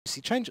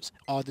see changes.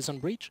 This on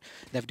breach,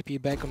 the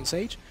FDP back on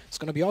Sage. It's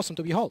gonna be awesome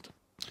to behold.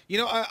 You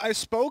know, I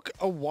spoke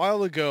a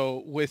while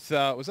ago with,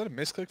 was that a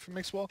misclick from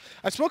Mixwell?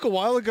 I spoke a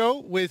while ago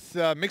with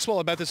Mixwell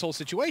about this whole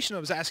situation. I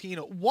was asking, you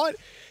know, when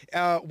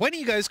are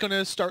you guys going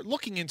to start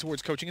looking in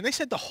towards coaching? And they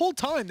said the whole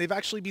time they've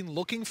actually been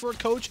looking for a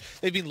coach.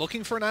 They've been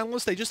looking for an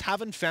analyst. They just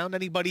haven't found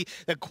anybody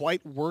that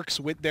quite works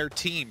with their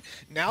team.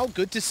 Now,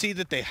 good to see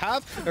that they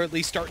have, or at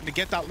least starting to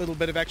get that little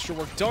bit of extra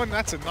work done.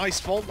 That's a nice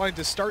fault line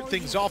to start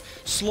things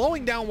off,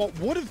 slowing down what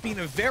would have been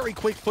a very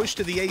quick push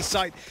to the A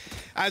site.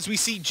 As we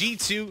see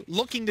G2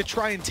 looking to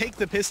try and take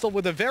the pistol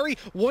with a very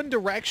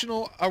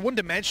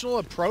one-dimensional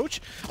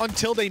approach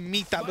until they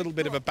meet that little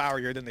bit of a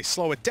barrier. Then they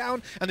slow it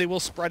down and they will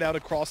spread out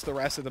across the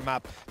rest of the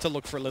map to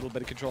look for a little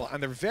bit of control.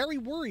 And they're very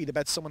worried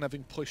about someone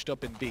having pushed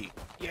up in B.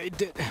 Yeah,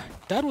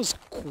 that was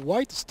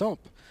quite a stomp.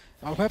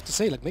 I'll have to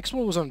say, like,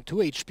 Mixwell was on 2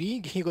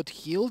 HP, he got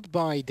healed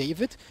by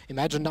David.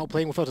 Imagine now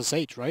playing without a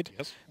Sage, right?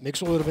 Yes.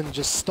 Mixwell would have been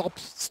just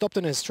stopped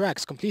in his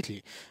tracks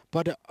completely.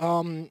 But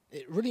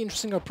really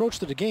interesting approach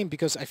to the game,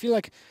 because I feel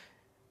like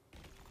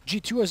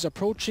G2 is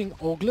approaching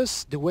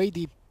Orgless the way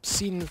they've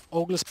seen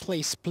Orgless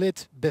play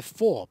Split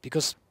before,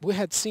 because we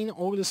had seen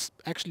Orgless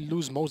actually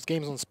lose most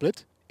games on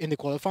Split in the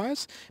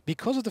qualifiers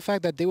because of the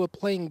fact that they were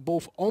playing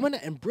both Omen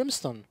and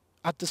Brimstone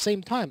at the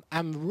same time.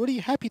 I'm really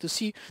happy to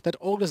see that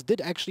Orgless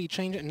did actually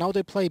change, and now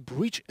they play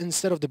Breach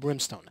instead of the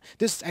Brimstone.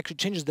 This actually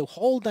changes the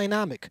whole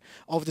dynamic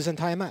of this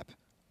entire map.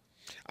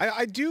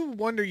 I do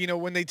wonder, you know,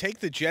 when they take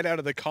the Jet out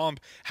of the comp,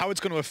 how it's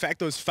going to affect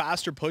those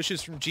faster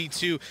pushes from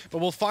G2, but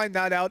we'll find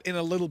that out in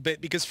a little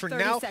bit, because for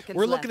now,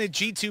 we're looking at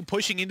G2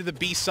 pushing into the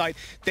B site.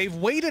 They've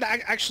waited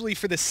actually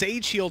for the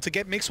Sage heal to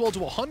get Mixwell to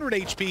 100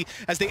 HP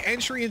as they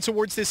enter in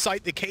towards this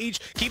site. The cage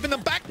keeping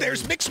them back.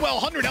 There's Mixwell,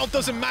 100 health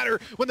doesn't matter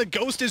when the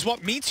ghost is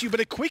what meets you, but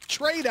a quick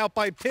trade out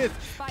by Pith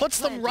puts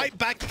them right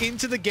back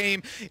into the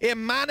game. A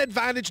man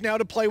advantage now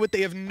to play with.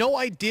 They have no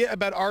idea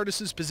about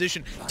Artis's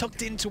position.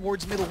 Tucked in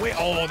towards middle way.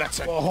 Oh, that's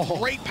a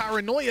great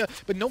paranoia,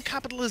 but no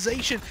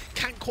capitalization.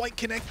 Can't quite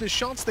connect the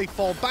shots. They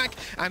fall back,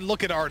 and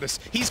look at Artis.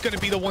 He's going to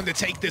be the one to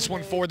take this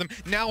one for them.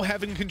 Now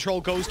Heaven control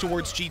goes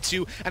towards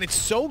G2, and it's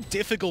so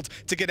difficult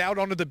to get out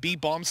onto the B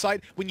bomb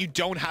site when you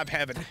don't have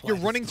Heaven. You're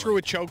running through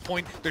a choke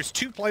point. There's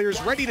 2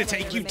 players ready to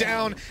take you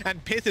down,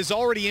 and Pith is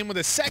already in with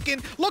a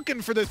second,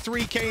 looking for the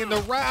 3K in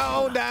the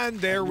round, and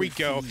there we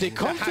go. The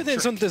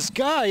confidence on this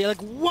guy, like,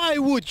 why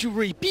would you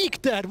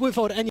re-peak that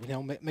without any... You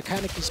know,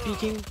 mechanically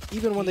speaking,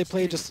 even when they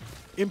play just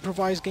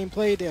improvised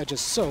gameplay, they are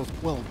just so,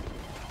 well,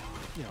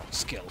 you know,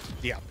 skilled.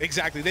 Yeah,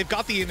 exactly. They've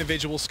got the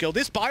individual skill.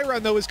 This buy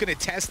round, though, is going to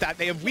test that.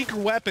 They have weaker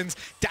weapons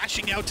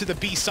dashing out to the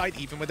B site,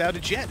 even without a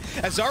Jet.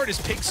 As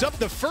Artis picks up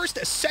the first,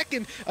 a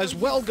second as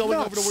well, going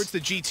over towards the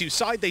G2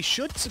 side. They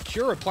should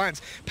secure a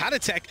plans.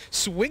 Patatek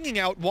swinging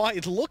out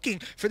wide, looking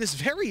for this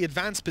very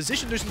advanced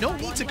position. There's no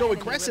need to go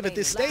aggressive at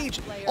this stage.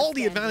 All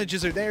the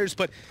advantages are theirs,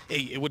 but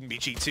hey, it wouldn't be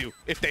G2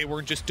 if they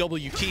weren't just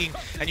W-keying.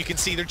 And you can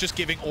see they're just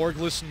giving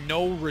Orgless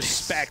no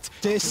respect.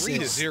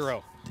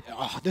 3-0.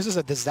 Oh, this is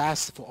a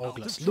disaster for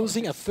Orgless.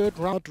 Losing a third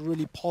round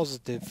really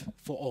positive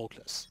for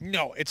Orgless.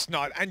 No, it's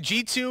not. And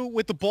G2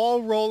 with the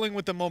ball rolling,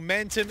 with the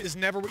momentum, is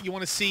never what you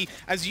want to see.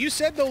 As you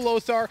said though,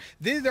 Lothar,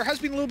 there has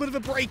been a little bit of a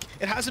break.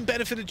 It hasn't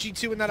benefited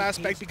G2 in that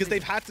aspect because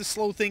they've had to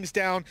slow things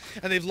down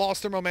and they've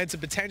lost their momentum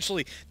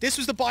potentially. This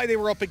was the buy they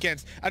were up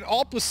against. An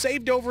AWP was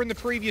saved over in the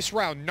previous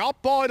round,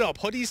 not bought up.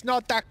 Hoodie's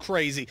not that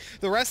crazy.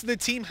 The rest of the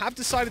team have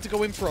decided to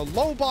go in for a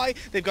low buy.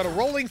 They've got a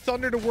Rolling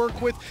Thunder to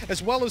work with,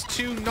 as well as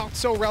 2 not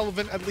so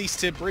relevant, at least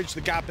to bridge the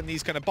gap in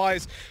these kind of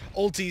buys,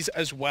 ultis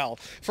as well.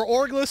 For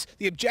Orgless,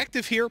 the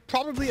objective here,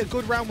 probably a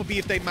good round would be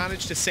if they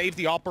manage to save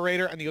the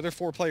operator and the other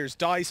 4 players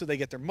die so they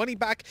get their money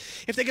back.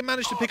 If they can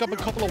manage to pick up a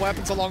couple of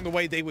weapons along the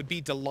way, they would be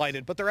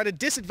delighted. But they're at a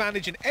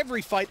disadvantage in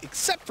every fight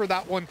except for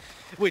that one,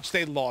 which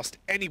they lost.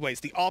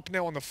 Anyways, the op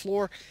now on the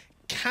floor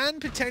can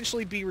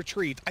potentially be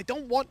retrieved. I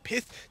don't want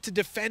Pith to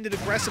defend it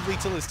aggressively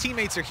till his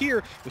teammates are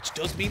here, which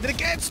does mean that it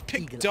gets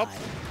picked up,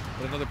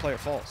 but another player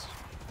falls.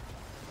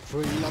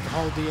 Really love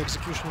how the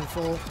execution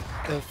fall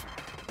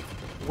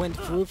went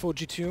through for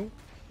G2.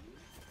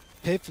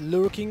 Piv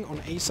lurking on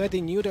A side.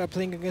 They knew they were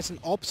playing against an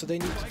op, so they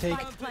need to take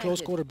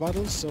close quarter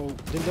battles. So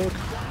the lurk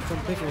from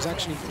Piv was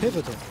actually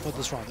pivotal for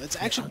this round. It's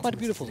actually quite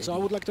beautiful. So I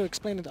would like to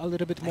explain it a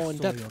little bit more in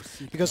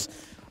depth, because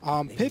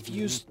Piv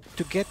used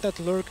to get that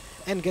lurk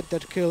and get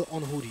that kill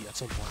on Hoodie at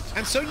some point.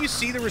 And so you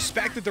see the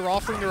respect that they're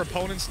offering their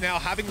opponents now,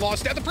 having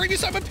lost out the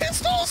previous time with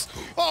pistols.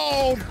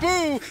 Oh,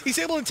 boo! He's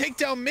able to take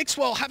down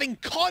Mixwell, having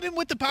caught him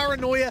with the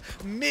paranoia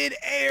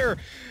mid-air.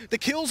 The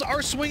kills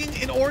are swinging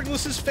in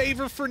Orgless's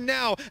favor for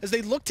now, as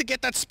they look to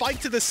get that spike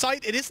to the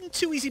site. It isn't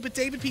too easy, but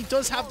David P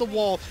does have the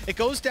wall. It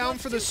goes down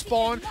for the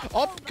spawn.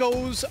 Up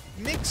goes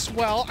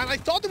Mixwell, and I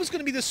thought there was going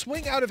to be the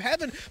swing out of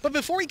Heaven, but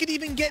before he could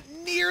even get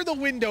near the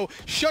window,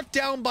 shut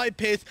down by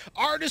Pith.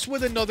 Artis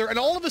with another, and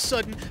all of a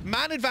sudden,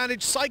 man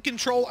advantage, site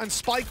control, and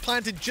spike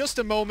planted just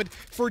a moment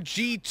for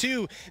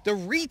G2. The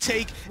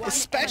retake,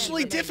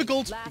 especially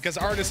difficult, because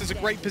Artis is a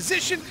great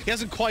position. He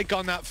hasn't quite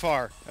gone that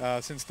far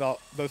since the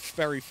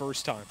very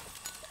first time.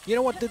 You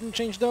know what didn't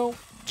change though?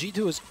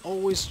 G2 is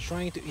always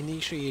trying to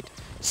initiate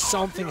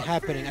something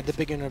happening at the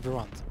beginning of the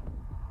round.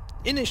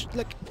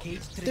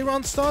 The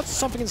round starts,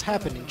 something is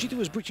happening. G2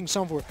 is breaching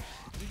somewhere,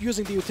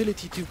 using the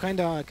utility to kind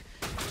of like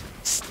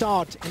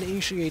start and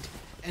initiate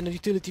and the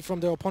utility from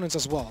their opponents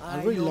as well.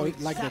 I really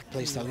like that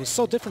playstyle. It's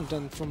so different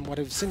than from what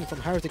I've seen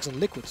from Heretics and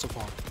Liquid so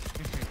far.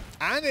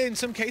 And in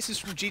some cases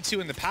from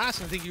G2 in the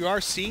past, I think you are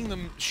seeing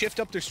them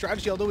shift up their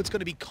strategy, although it's going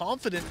to be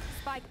confident.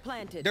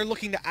 They're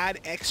looking to add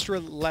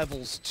extra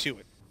levels to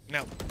it.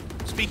 Now,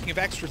 speaking of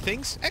extra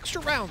things,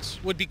 extra rounds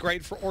would be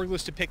great for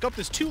Orgless to pick up.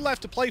 There's 2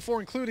 left to play for,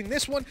 including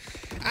this one,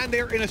 and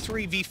they're in a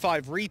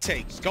 3v5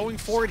 retake. Going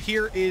forward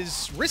here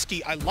is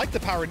risky. I like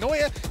the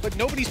paranoia, but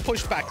nobody's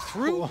pushed back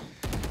through.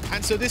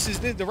 And so this is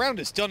the round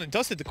is done and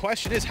dusted. The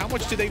question is, how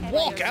much do they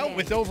walk out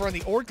with over on the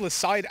Orgless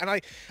side? And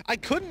I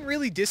couldn't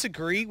really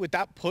disagree with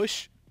that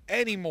push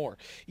anymore.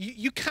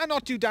 You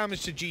cannot do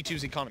damage to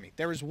G2's economy.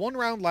 There is 1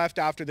 round left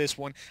after this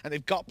one, and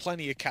they've got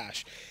plenty of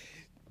cash.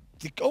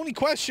 The only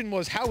question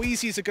was, how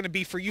easy is it going to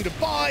be for you to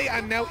buy?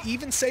 And now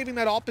even saving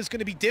that op is going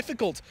to be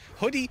difficult.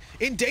 Hoodie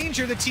in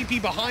danger, the TP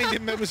behind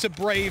him. It was a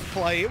brave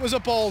play. It was a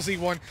ballsy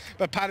one,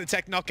 but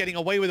Patatek not getting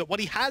away with it.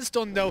 What he has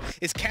done, though,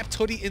 is kept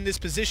Hoodie in this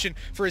position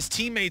for his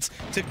teammates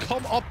to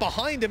come up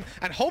behind him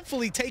and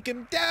hopefully take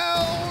him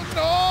down.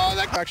 Oh,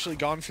 that actually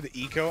gone for the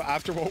eco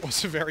after what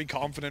was a very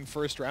confident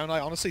first round. I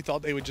honestly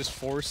thought they would just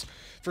force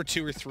for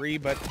 2 or 3,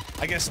 but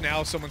I guess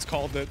now someone's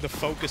called the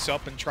focus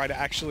up and try to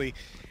actually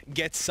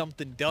get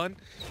something done.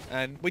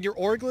 And when you're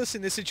Orgless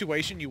in this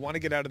situation, you want to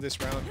get out of this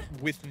round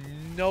with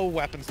no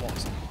weapons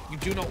lost. You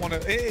do not want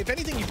to, if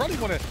anything, you probably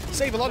want to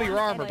save a lot of your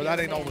armor, but that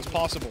ain't always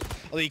possible.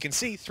 Although you can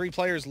see 3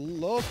 players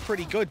look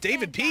pretty good.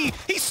 David P,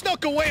 he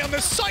snuck away on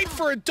the site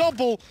for a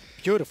double.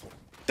 Beautiful.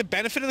 The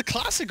benefit of the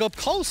classic up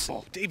close.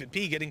 Oh, David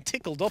P getting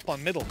tickled up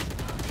on middle.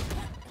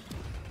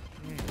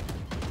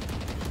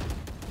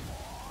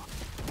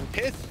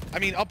 Pith, I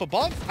mean, up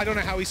above, I don't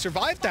know how he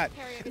survived that.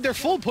 They're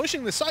full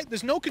pushing the site.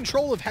 There's no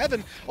control of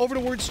heaven over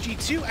towards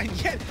G2, and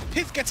yet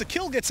Pith gets a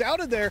kill, gets out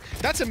of there.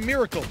 That's a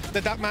miracle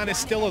that that man is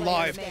still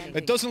alive.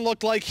 It doesn't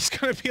look like he's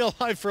going to be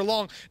alive for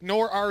long,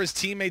 nor are his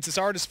teammates. As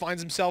Artist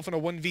finds himself in a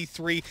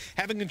 1v3.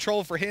 Having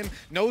control for him,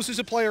 knows there's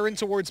a player in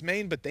towards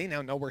main, but they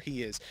now know where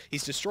he is.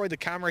 He's destroyed the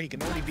camera. He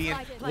can only be in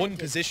one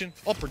position,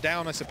 up or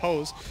down, I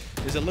suppose.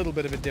 There's a little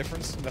bit of a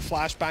difference. And the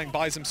flashbang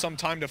buys him some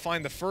time to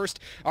find the first.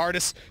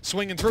 Artist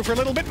swinging through for a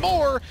little bit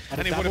more,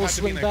 and he would have had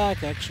to be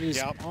back actually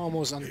is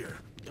almost on here.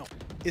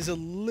 Is a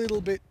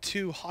little bit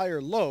too high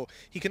or low.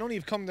 He can only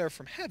have come there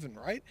from heaven,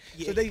 right?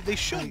 Yeah, so they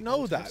should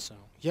know that. So.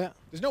 Yeah.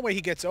 There's no way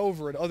he gets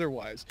over it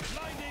otherwise.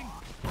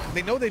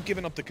 They know they've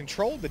given up the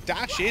control. The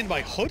dash in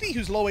by Hoodie,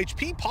 who's low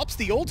HP, pops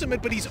the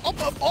ultimate, but he's up.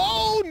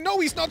 Oh, no,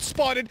 he's not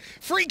spotted.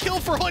 Free kill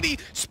for Hoodie.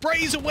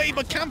 Sprays away,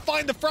 but can't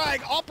find the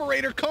frag.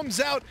 Operator comes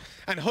out,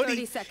 and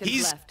Hoodie,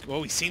 he's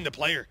seen the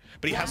player,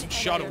 but he hasn't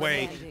shot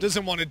away.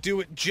 Doesn't want to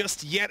do it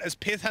just yet, as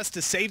Pith has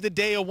to save the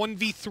day. A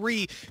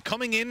 1v3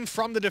 coming in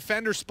from the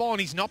defender spawn.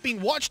 He's not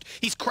being watched.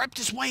 He's crept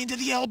his way into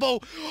the elbow.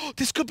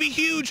 This could be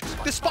huge.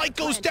 The spike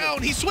goes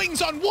down. He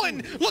swings on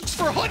one. Looks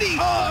for Hoodie.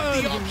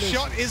 The up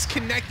shot is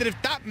connected.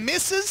 If that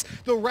misses,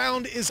 the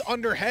round is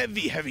under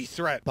heavy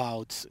threat.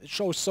 It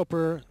shows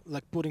Super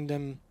like putting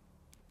them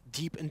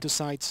deep into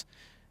sights.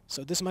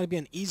 So this might be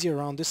an easier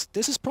round. This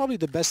is probably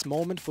the best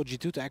moment for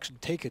G2 to actually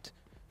take it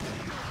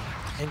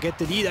and get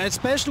the lead,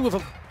 especially with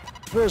a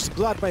first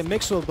blood by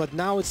Mixwell, but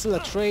now it's still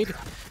a trade.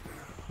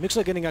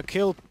 Mixwell getting a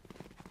kill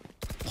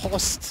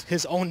post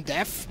his own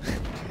death.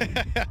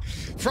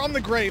 From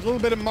the grave, a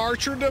little bit of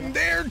martyrdom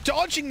there,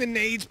 dodging the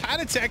nades.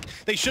 Patatek,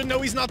 they should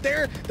know he's not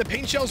there. The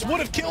paint shells would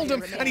have killed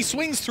him, and he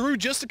swings through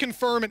just to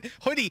confirm it.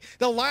 Hoodie,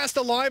 the last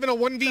alive in a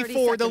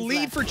 1v4. The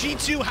lead for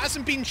G2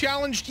 hasn't been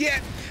challenged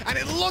yet, and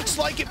it looks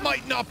like it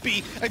might not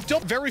be.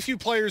 Very few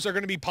players are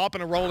going to be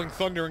popping a Rolling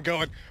Thunder and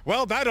going,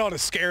 well, that ought to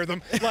scare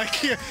them.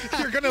 Like, you're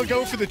going to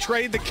go for the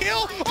trade, the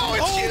kill. Oh,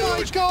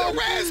 it's huge. The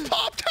Raz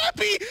popped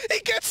happy. He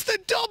gets the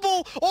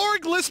double.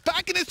 Orgless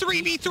back in a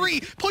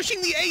 3v3,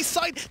 pushing the A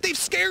site. They've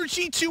scared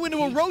G2 into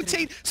a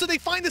rotate, so they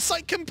find the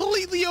site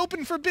completely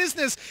open for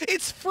business.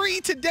 It's free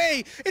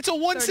today. It's a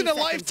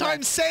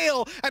once-in-a-lifetime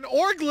sale. And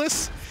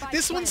Orgless,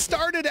 this one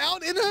started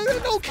out in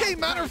an okay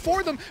manner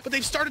for them, but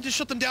they've started to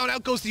shut them down.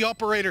 Out goes the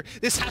operator.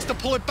 This has to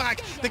pull it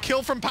back. The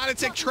kill from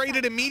Patatek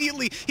traded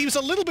immediately. He was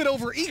a little bit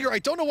over-eager. I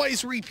don't know why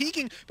he's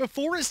re-peeking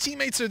before his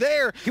teammates are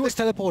there. He was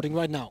teleporting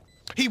right now.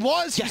 He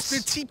was. Yes. The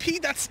TP,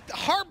 that's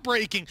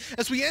heartbreaking.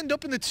 As we end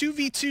up in the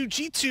 2v2,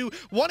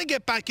 G2 want to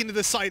get back into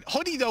the site.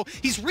 Hoodie, though,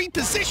 he's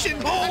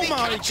repositioned. And he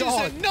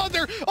catches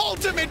another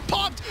ultimate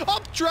popped.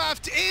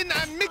 Updraft in,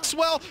 and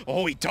Mixwell.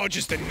 Oh, he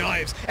dodges the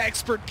knives.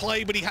 Expert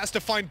play, but he has to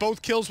find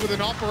both kills with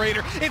an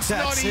operator. It's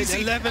not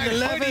easy.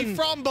 11-11. Hoodie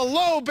from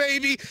below,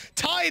 baby.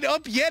 Tied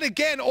up yet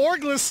again.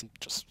 Orgless.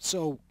 Just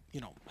so,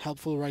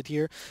 helpful right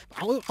here.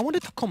 I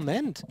wanted to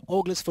commend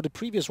Orgless for the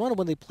previous round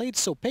when they played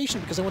so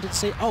patient, because I wanted to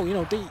say,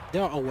 they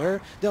are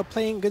aware. They are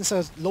playing against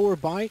a lower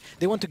buy.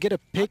 They want to get a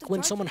pick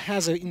when someone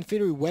has an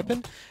inferior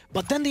weapon.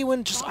 But then they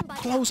went just up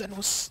close and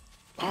was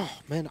Oh,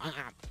 man,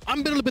 I'm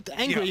a little bit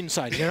angry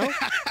inside, you know?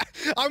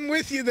 I'm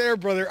with you there,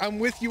 brother. I'm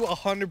with you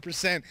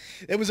 100%.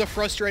 It was a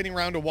frustrating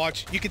round to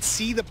watch. You could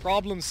see the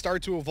problems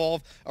start to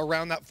evolve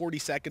around that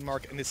 40-second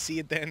mark, and to see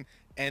it then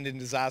end in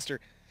disaster.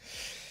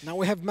 Now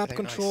we have map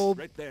control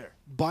right there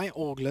by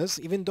Orgless.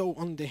 Even though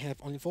they have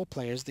only 4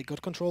 players, they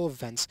got control of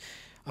vents.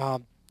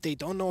 They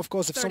don't know, of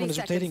course, if someone is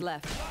rotating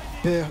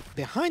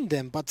behind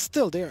them, but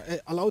still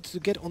they're allowed to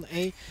get on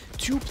A.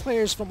 2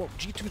 players from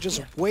G2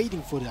 just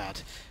waiting for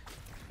that.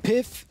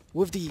 Piff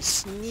with the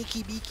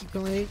sneaky beaky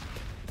play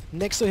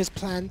next to his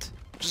plant,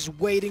 just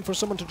waiting for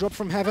someone to drop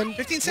from heaven.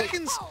 15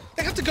 seconds!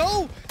 They have to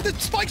go! The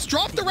spike's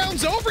dropped, the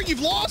round's over, you've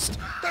lost!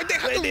 They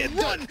have to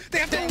run! They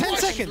have to 10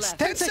 seconds!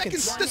 10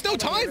 seconds! There's no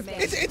time!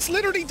 It's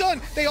literally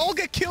done! They all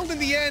get killed in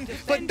the end,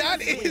 but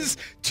that is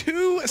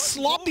 2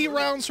 sloppy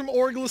rounds from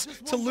Orgless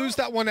to lose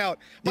that one out.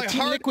 The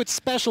Team Liquid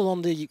special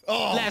on the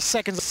last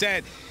seconds.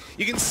 Said.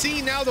 You can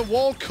see now the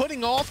wall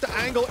cutting off the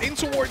angle in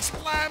towards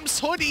Lamb's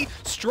hoodie,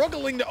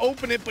 struggling to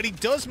open it, but he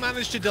does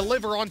manage to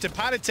deliver onto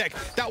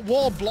Patatek. That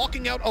wall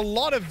blocking out a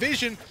lot of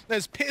vision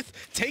as Pith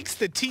takes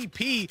the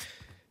TP.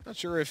 Not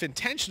sure if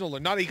intentional or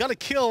not. He got a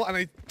kill, and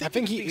I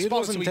think it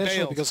was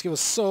intentional because he was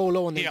so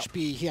low on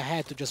HP, he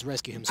had to just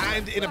rescue himself.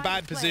 And in a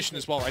bad position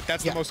as well, right?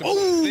 That's the most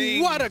important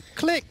thing. What a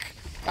click!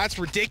 That's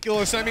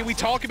ridiculous. I mean, we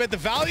talk about the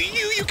value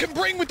you can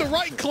bring with the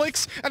right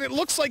clicks, and it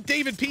looks like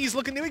David P is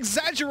looking to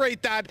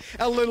exaggerate that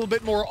a little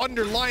bit more,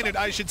 underline it,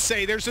 I should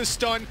say. There's a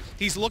stun.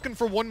 He's looking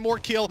for one more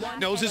kill.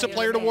 Knows there's a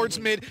player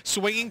towards mid,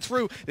 swinging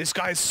through. This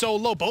guy is so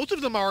low. Both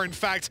of them are, in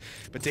fact,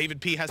 but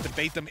David P has to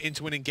bait them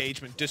into an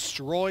engagement.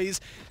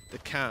 Destroys the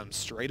cam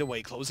straight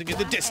away, closing in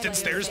the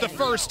distance. There's the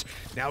first.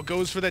 Now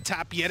goes for the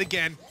tap yet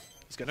again.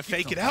 He's gonna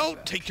fake it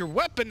out. Take your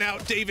weapon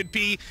out, David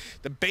P.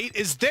 The bait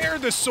is there.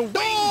 The swing,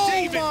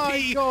 David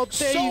P.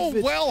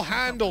 So well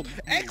handled,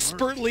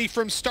 expertly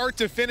from start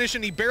to finish,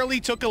 and he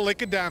barely took a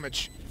lick of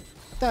damage.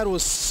 That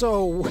was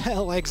so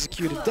well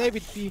executed.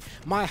 David P,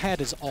 my head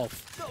is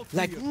off.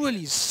 Like,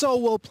 really so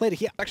well played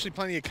here. Actually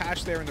plenty of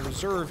cash there in the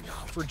reserve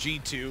for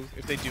G2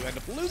 if they do end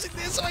up losing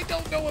this. I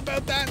don't know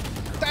about that.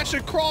 Dash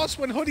across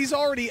when Hoodie's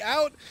already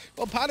out.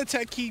 Well,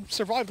 Patatek, he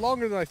survived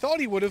longer than I thought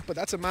he would have, but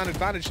that's a man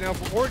advantage now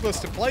for Orgless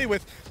to play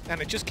with,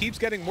 and it just keeps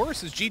getting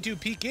worse as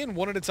G2 peek in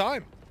one at a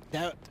time.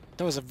 That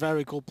was a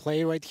very cool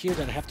play right here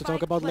that I have to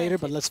talk about later,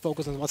 but let's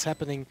focus on what's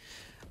happening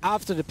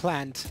after the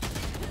plant.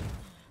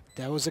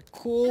 That was a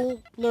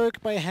cool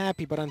lurk by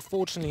Happy, but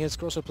unfortunately his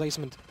cross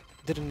replacement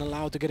didn't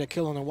allow to get a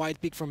kill on a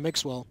wide peak from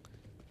Mixwell.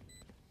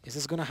 Is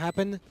this gonna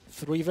happen?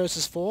 3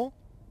 versus 4?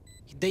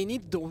 They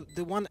need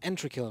the one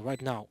entry kill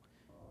right now.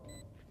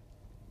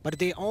 But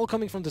they all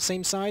coming from the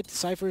same side.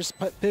 Cypher's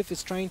Piff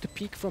is trying to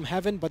peek from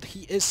heaven, but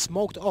he is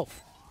smoked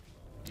off.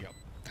 Yep.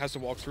 Has to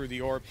walk through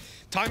the orb.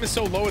 Time is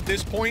so low at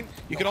this point,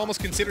 you could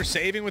almost consider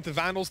saving with the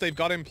Vandals they've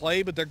got in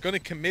play, but they're going to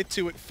commit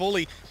to it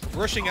fully.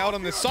 Rushing out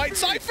on the side.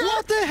 Cypher!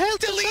 What the hell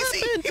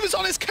Delisi! He was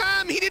on his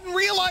cam! He didn't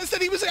realize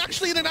that he was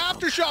actually in an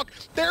aftershock!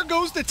 There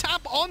goes the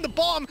tap on the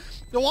bomb.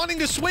 They're wanting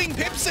to swing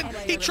Pipson.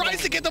 He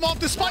tries to get them off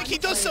the spike. He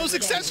does so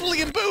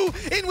successfully, and Boo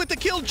in with the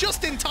kill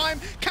just in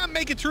time. Can't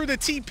make it through the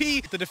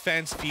TP. The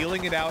defense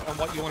feeling it out on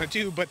what you want to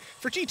do, but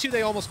for G2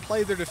 they almost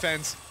play their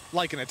defense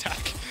like an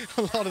attack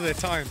a lot of the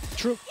time.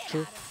 True,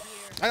 true.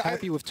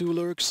 Happy with 2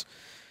 lurks.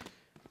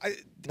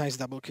 Nice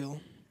double kill.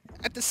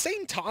 At the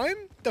same time,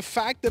 the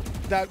fact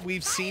that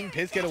we've seen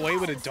Pith get away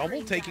with a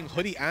double, taking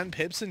Hoodie and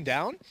Pipson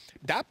down,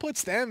 that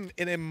puts them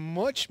in a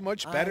much,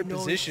 much better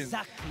position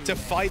to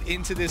fight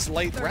into this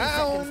late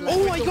round.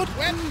 Oh my god!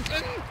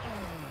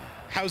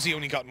 How's he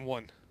only gotten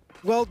 1?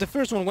 Well, the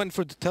first one went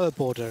for the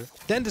teleporter.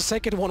 Then the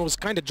second one was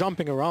kind of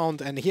jumping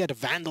around, and he had a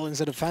Vandal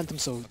instead of Phantom,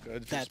 so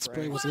that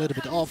spray was a little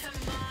bit off.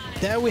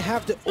 There we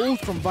have the ult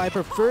from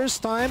Viper,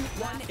 first time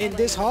in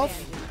this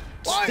half.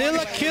 Still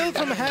a kill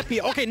from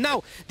Happy. Okay,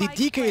 now the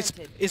DK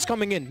is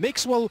coming in.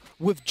 Mixwell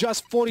with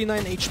just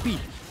 49 HP.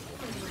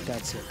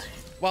 That's it.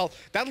 Well,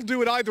 that'll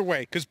do it either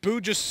way, because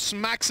Boo just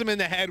smacks him in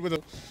the head with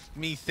a...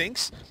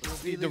 Methinks.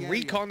 The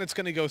recon that's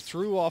going to go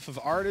through off of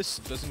Artis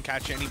doesn't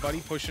catch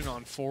anybody, pushing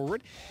on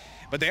forward.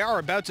 But they are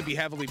about to be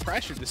heavily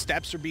pressured. The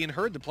steps are being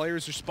heard. The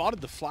players are spotted.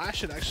 The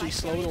flash had actually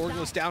slowed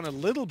Orgless down a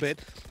little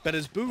bit. But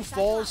as Boo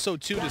falls, so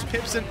too does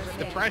Pipson.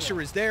 The pressure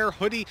is there.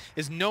 Hoodie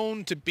is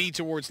known to be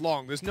towards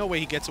long. There's no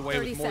way he gets away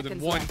with more than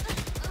 1.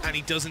 And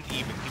he doesn't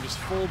even. He was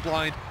full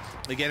blind.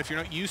 Again, if you're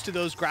not used to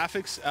those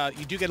graphics,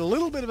 you do get a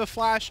little bit of a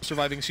flash.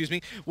 Surviving, excuse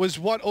me, was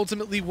what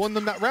ultimately won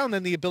them that round,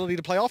 and the ability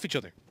to play off each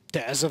other.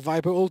 There's a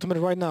Viper ultimate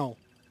right now.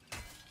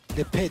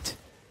 The pit.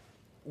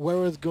 Where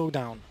will it go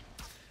down?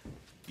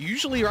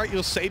 Usually, right,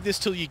 you'll save this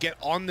till you get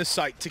on the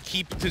site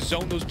to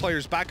zone those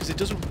players back, because it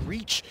doesn't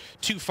reach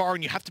too far,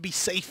 and you have to be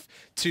safe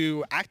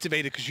to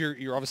activate it, because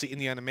you're obviously in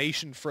the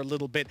animation for a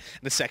little bit,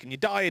 and the second you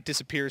die, it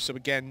disappears. So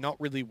again, not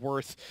really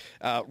worth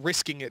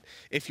risking it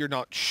if you're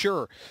not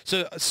sure.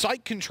 So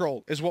site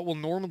control is what we'll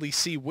normally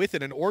see with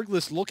it, and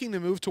Orgless looking to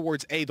move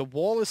towards A. The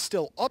wall is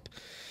still up.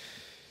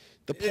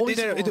 The point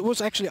it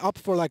was actually up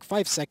for like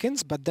 5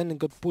 seconds, but then it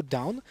got put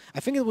down.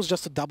 I think it was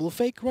just a double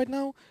fake right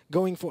now,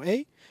 going for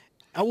A.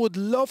 I would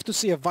love to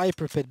see a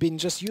Viper pit being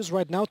just used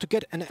right now to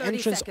get an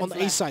entrance on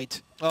A side.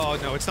 Oh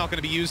no, it's not going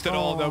to be used at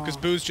all though, because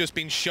boo's just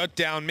been shut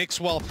down.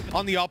 Mixwell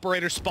on the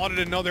operator spotted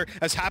another,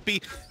 as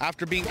Happy,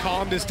 after being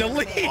calmed, is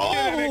deleted.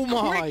 Oh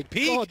my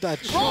god, that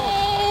shot.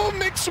 Oh,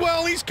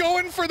 Mixwell, he's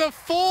going for the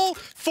full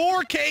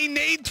 4K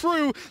nade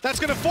through. That's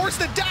going to force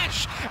the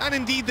dash, and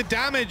indeed the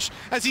damage,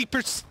 as he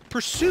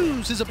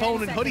pursues his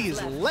opponent. Hoodie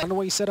is left. One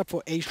way setup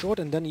for A short,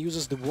 and then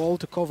uses the wall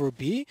to cover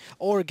B,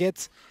 or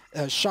gets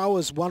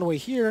showers one way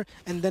here,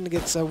 and then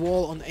gets a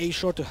wall on A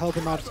short to help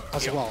him out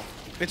as well.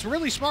 It's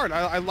really smart.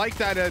 I like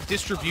that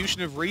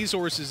distribution of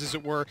resources, as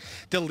it were.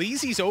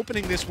 Deleezy's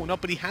opening this one up,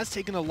 but he has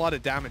taken a lot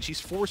of damage.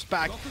 He's forced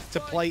back to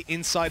play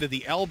inside of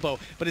the elbow,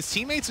 but his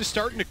teammates are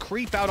starting to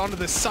creep out onto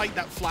the site.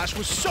 That flash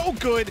was so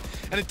good,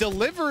 and it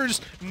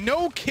delivers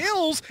no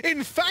kills.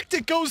 In fact,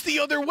 it goes the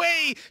other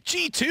way.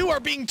 G2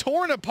 are being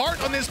torn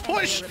apart on this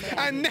push,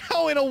 and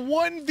now in a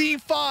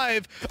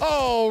 1v5.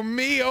 Oh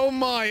me, oh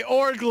my,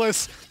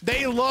 Orgless.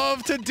 They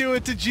love to do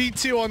it to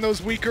G2 on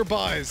those weaker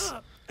buys.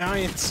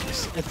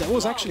 That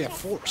was actually a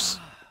force.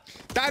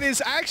 That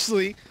is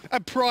actually a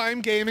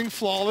Prime Gaming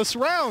flawless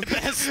round.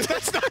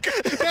 That's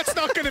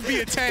not going to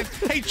be a 10.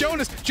 Hey,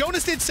 Jonas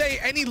did say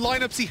any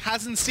lineups he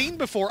hasn't seen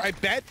before. I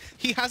bet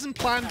he hasn't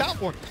planned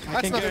that one.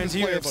 I can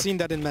guarantee you I've seen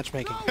that in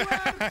matchmaking.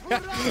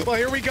 Well,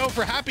 here we go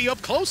for Happy up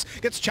close.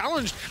 Gets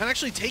challenged and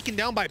actually taken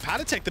down by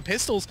Patatek. The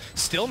pistols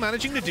still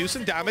managing to do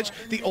some damage.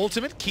 The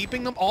ultimate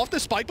keeping them off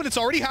the spike, but it's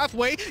already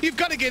halfway. You've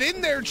got to get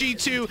in there,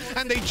 G2,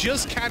 and they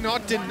just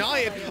cannot deny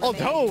it.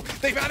 Although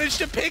they managed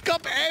to pick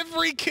up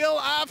every kill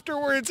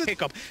afterwards.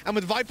 Hiccup. And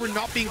with Viper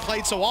not being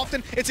played so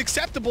often, it's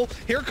acceptable.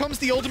 Here comes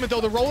the ultimate though,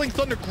 the Rolling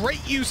Thunder.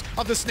 Great use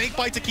of the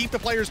snakebite to keep the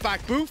players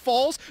back. Boo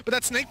falls, but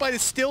that snakebite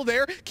is still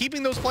there,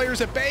 keeping those players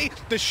at bay.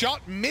 The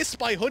shot missed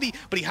by Hoodie,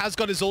 but he has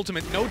got his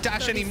ultimate. No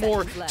dash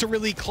anymore to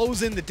really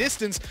close in the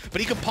distance, but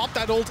he can pop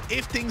that ult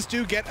if things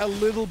do get a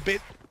little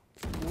bit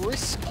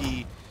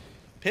risky.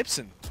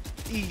 Pipson.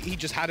 He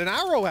just had an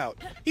arrow out.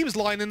 He was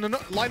lining them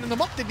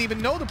up, didn't even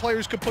know the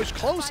players could push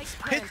close.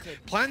 Pit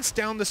plants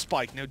down the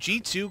spike. Now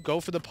G2 go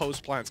for the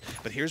post plants,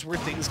 but here's where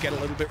things get a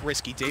little bit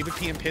risky. David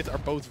P and Pith are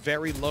both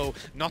very low.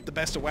 Not the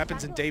best of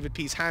weapons in David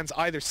P's hands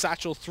either.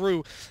 Satchel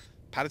through.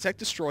 Patatek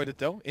destroyed it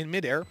though in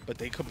midair, but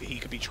he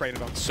could be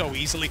traded on so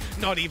easily.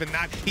 Not even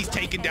that. He's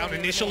taken down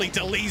initially.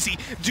 Deleezy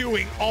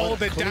doing all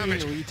the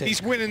damage.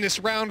 He's winning this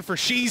round for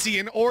Sheezy,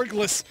 and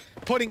Orgless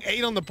putting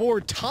 8 on the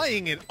board,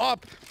 tying it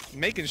up,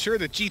 making sure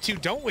that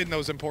G2 don't win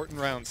those important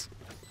rounds.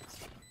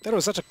 That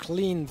was such a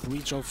clean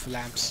breach of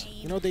lamps.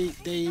 You know,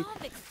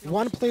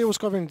 one player was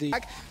covering the...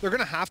 They're going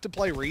to have to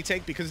play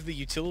retake because of the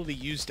utility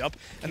used up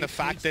and the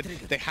fact that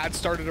they had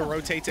started to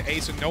rotate to A,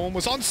 so no one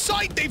was on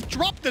site. They've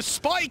dropped the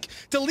spike.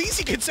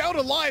 Deleezy gets out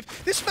alive.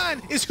 This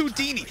man is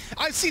Houdini.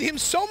 I've seen him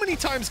so many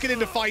times get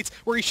into fights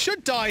where he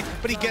should die,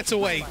 but he gets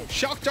away.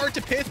 Shock dart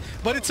to Pith,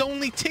 but it's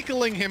only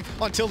tickling him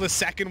until the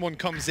second one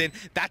comes in.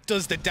 That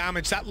does the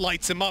damage. That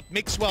lights him up.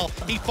 Mixwell,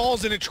 he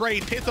falls in a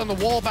trade. Pith on the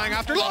wall bang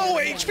after low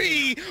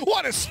HP.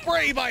 What a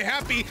spray by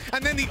Happy,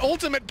 and then the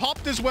ultimate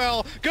popped as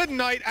well. Good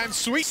night and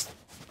sweet.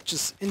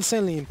 Just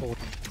insanely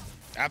important.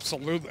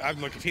 Absolutely.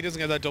 Look, if he doesn't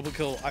get that double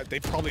kill, they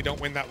probably don't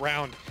win that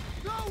round.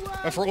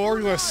 But for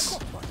Orgless,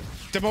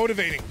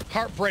 demotivating,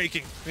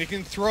 heartbreaking. They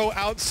can throw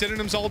out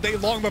synonyms all day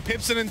long, but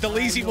Pipson and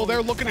Deleezy, well,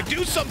 they're looking to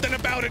do something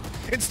about it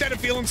instead of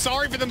feeling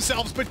sorry for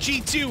themselves. But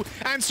G2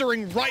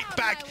 answering right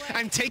back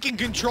and taking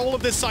control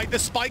of the site. The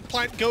spike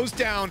plant goes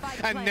down,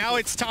 and now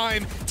it's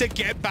time to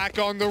get back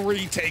on the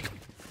retake.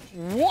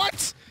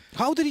 What?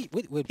 How did he...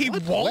 Wait, he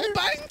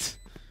wall-banged?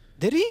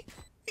 Did he?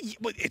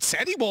 It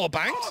said he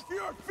wall-banged.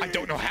 I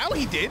don't know how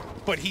he did,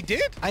 but he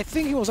did. I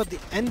think he was at the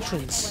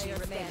entrance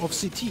of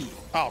CT.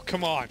 Oh,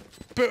 come on.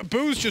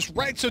 Boo's just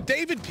right. So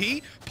David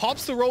P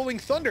pops the Rolling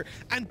Thunder,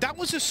 and that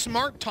was a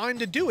smart time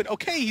to do it.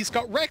 Okay, he's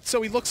got wrecked,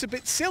 so he looks a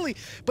bit silly,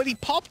 but he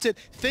popped it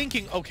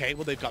thinking, okay,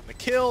 well, they've gotten the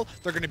kill,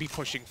 they're going to be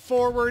pushing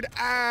forward,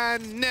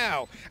 and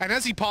now. And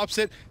as he pops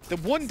it, the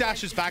one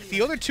dashes back,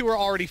 the other two are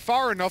already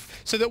far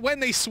enough so that when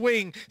they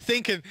swing,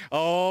 thinking,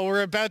 oh,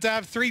 we're about to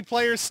have 3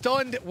 players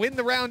stunned, win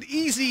the round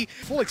easy,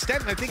 full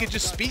extent, and I think it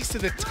just speaks to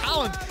the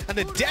talent and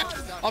the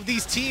depth of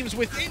these teams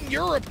within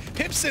Europe.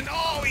 Pipson,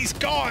 oh, he's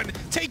gone,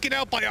 taken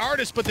out by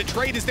Artis, but the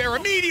trade is there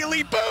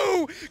immediately.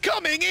 Boo!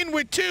 Coming in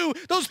with 2.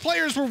 Those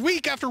players were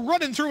weak after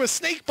running through a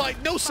snake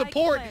bite. No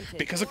support,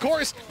 because of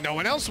course, no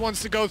one else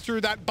wants to go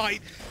through that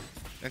bite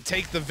and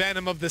take the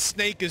venom of the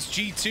snake as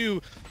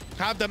G2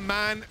 have the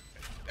man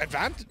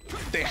advantage.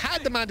 They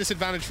had the man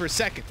disadvantage for a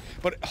second,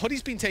 but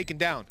Hoodie's been taken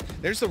down.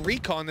 There's the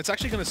recon that's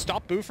actually going to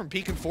stop Boo from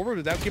peeking forward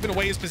without giving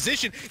away his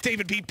position.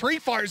 David P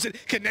pre-fires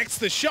it, connects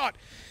the shot.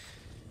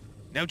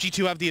 Now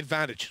G2 have the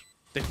advantage.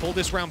 They pull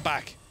this round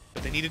back,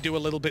 but they need to do a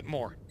little bit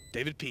more.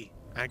 David P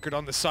Anchored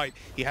on the site.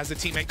 He has a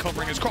teammate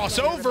covering his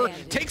crossover.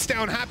 Takes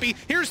down Happy.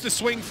 Here's the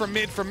swing from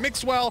mid from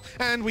Mixwell.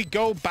 And we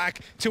go back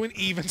to an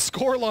even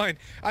scoreline.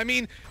 I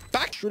mean,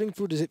 back shooting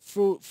through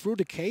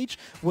the cage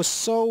was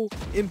so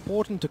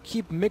important to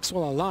keep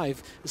Mixwell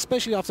alive,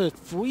 especially after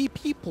 3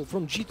 people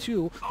from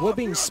G2 were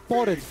being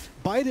spotted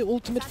by the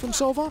ultimate from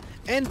Sova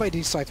and by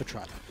the Cypher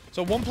trap.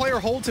 So 1 player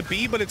hold to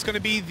B, but it's going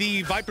to be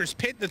the Viper's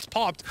Pit that's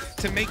popped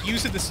to make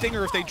use of the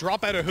Stinger if they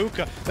drop out of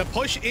hookah. The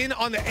push in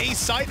on the A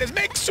site as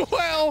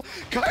Mixwell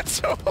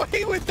cuts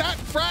away with that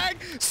frag.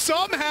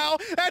 Somehow,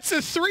 that's a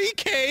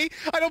 3K.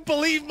 I don't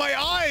believe my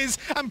eyes.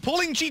 I'm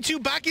pulling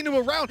G2 back into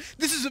a round.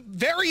 This is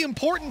very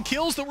important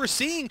kills that we're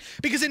seeing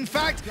because, in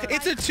fact,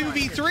 it's a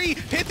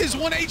 2v3. Pith is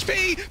 1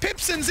 HP.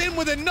 Pipson's in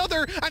with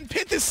another, and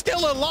Pith is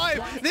still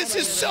alive. This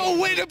is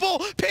so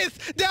winnable.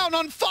 Pith down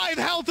on 5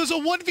 health as a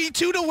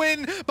 1v2 to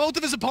win. Both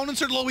of his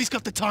opponents are low. He's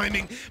got the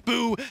timing.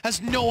 Boo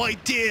has no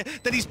idea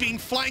that he's being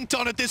flanked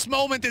on at this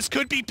moment. This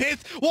could be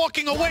Pith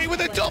walking away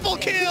with a double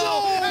kill.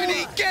 And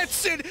he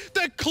gets it.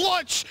 The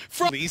clutch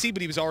from... Easy,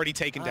 but he was already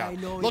taken down.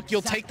 Look,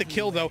 you'll take the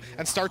kill, though,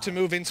 and start to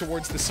move in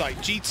towards the site.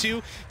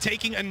 G2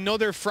 taking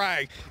another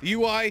frag.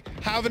 UI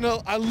having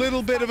a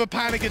little bit of a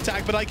panic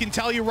attack, but I can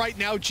tell you right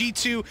now,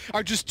 G2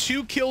 are just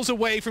 2 kills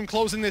away from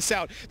closing this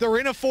out. They're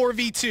in a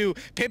 4v2.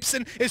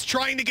 Pipson is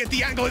trying to get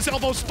the angle. His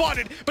elbow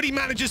spotted, but he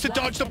manages to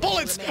dodge the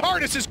bullets.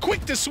 Artis is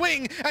quick to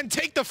swing and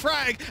take the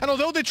frag, and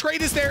although the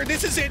trade is there,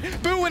 this is it.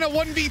 Boo in a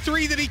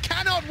 1v3 that he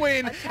cannot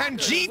win, and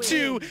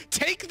G2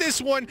 take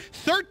this one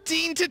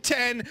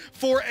 13-10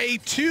 for a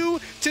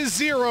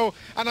 2-0.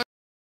 And